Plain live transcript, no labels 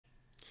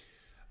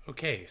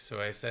Okay, so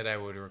I said I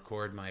would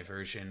record my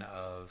version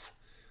of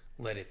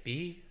Let It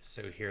Be,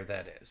 so here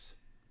that is.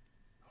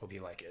 Hope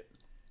you like it.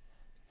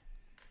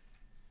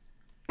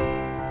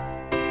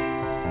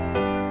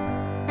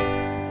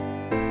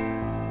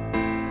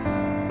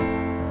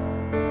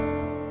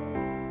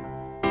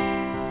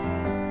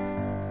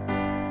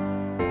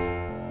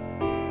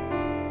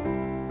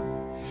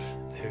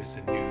 There's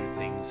a new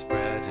thing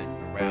spreading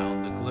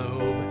around the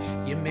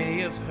globe. You may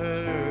have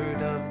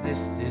heard of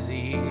this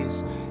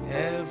disease.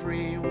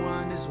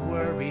 Everyone is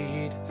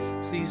worried.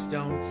 Please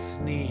don't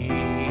sneeze.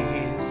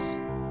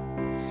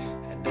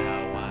 And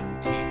now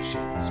I'm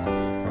teaching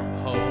school from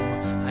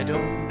home. I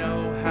don't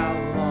know how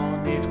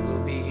long it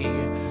will be.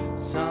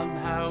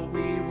 Somehow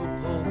we will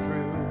pull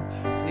through.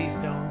 Please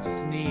don't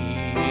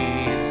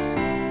sneeze.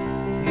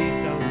 Please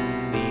don't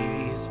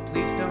sneeze.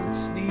 Please don't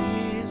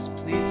sneeze.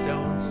 Please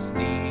don't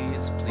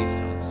sneeze. Please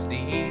don't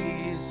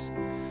sneeze.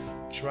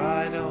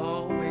 Try to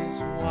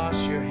always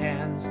wash your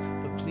hands,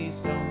 but please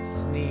don't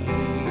sneeze.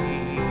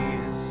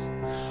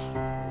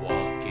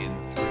 Walking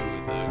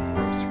through the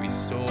grocery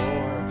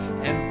store,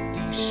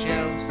 empty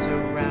shelves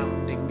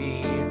surrounding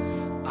me.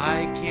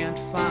 I can't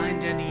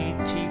find any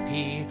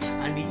TP,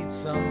 I need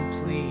some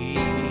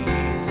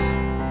please.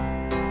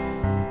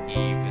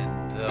 Even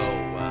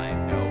though I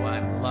know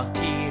I'm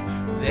lucky,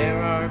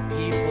 there are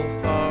people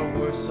far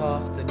worse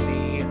off than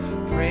me,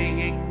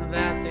 praying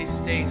that they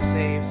stay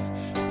safe.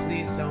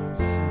 Please don't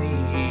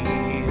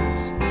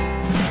sneeze.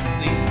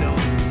 Please don't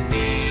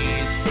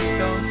sneeze. Please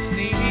don't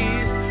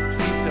sneeze.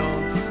 Please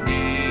don't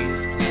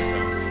sneeze. Please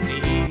don't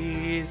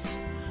sneeze.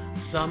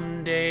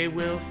 Someday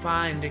we'll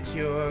find a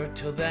cure.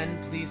 Till then,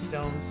 please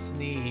don't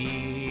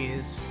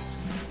sneeze.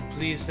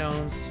 Please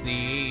don't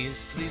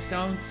sneeze. Please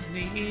don't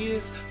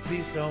sneeze.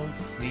 Please don't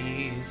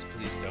sneeze.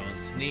 Please don't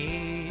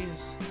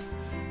sneeze.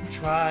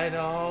 Try to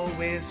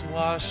always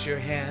wash your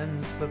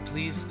hands, but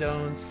please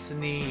don't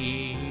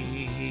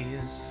sneeze.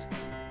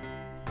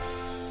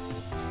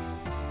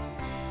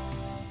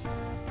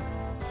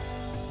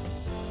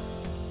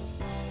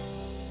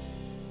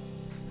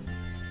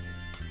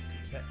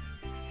 Come sit.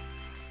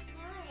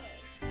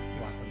 You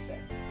want to come sit?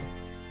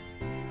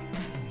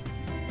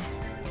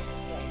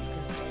 Yeah, you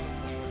can sit.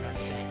 We're gonna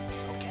sit,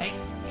 okay?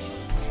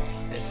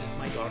 This is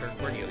my daughter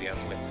Cordelia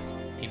with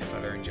peanut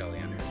butter and jelly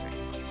on her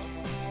face.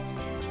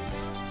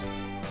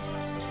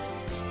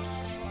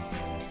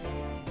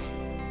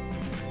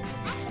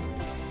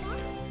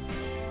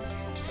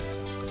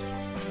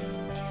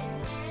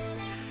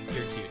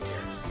 You're cute,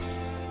 dear.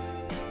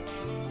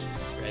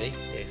 Ready?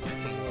 Dave's gonna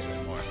sing a little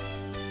bit more.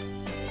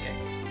 Okay.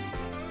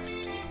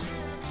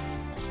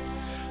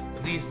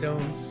 Please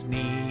don't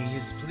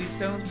sneeze. Please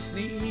don't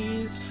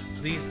sneeze.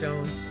 Please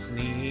don't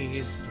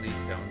sneeze.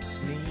 Please don't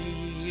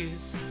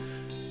sneeze.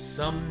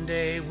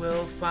 Someday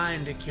we'll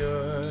find a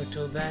cure.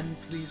 Till then,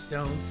 please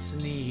don't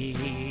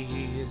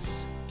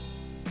sneeze.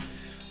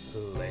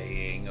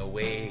 Laying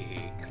awake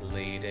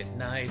late at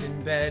night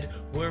in bed,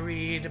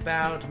 worried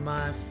about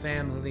my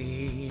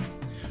family.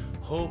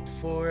 Hope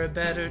for a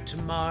better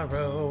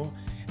tomorrow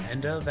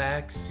and a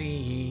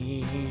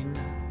vaccine.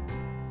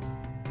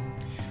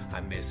 I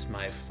miss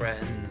my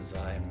friends,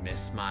 I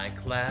miss my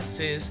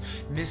classes,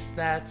 miss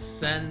that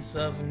sense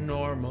of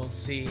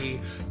normalcy.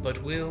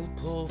 But we'll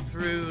pull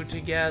through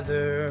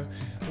together,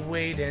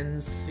 wait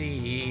and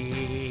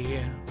see.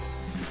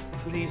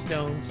 Please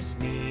don't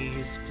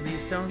sneeze,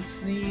 please don't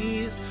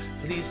sneeze,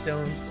 please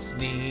don't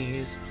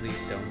sneeze,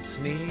 please don't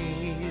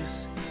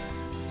sneeze.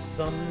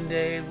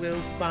 Someday we'll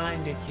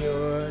find a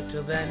cure,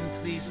 till then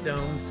please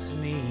don't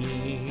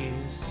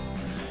sneeze.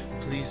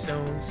 Please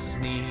don't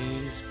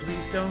sneeze,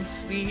 please don't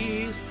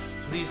sneeze,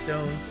 please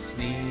don't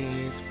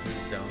sneeze,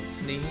 please don't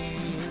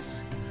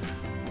sneeze.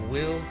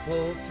 We'll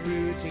pull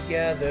through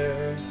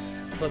together,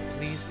 but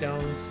please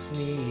don't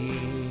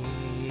sneeze.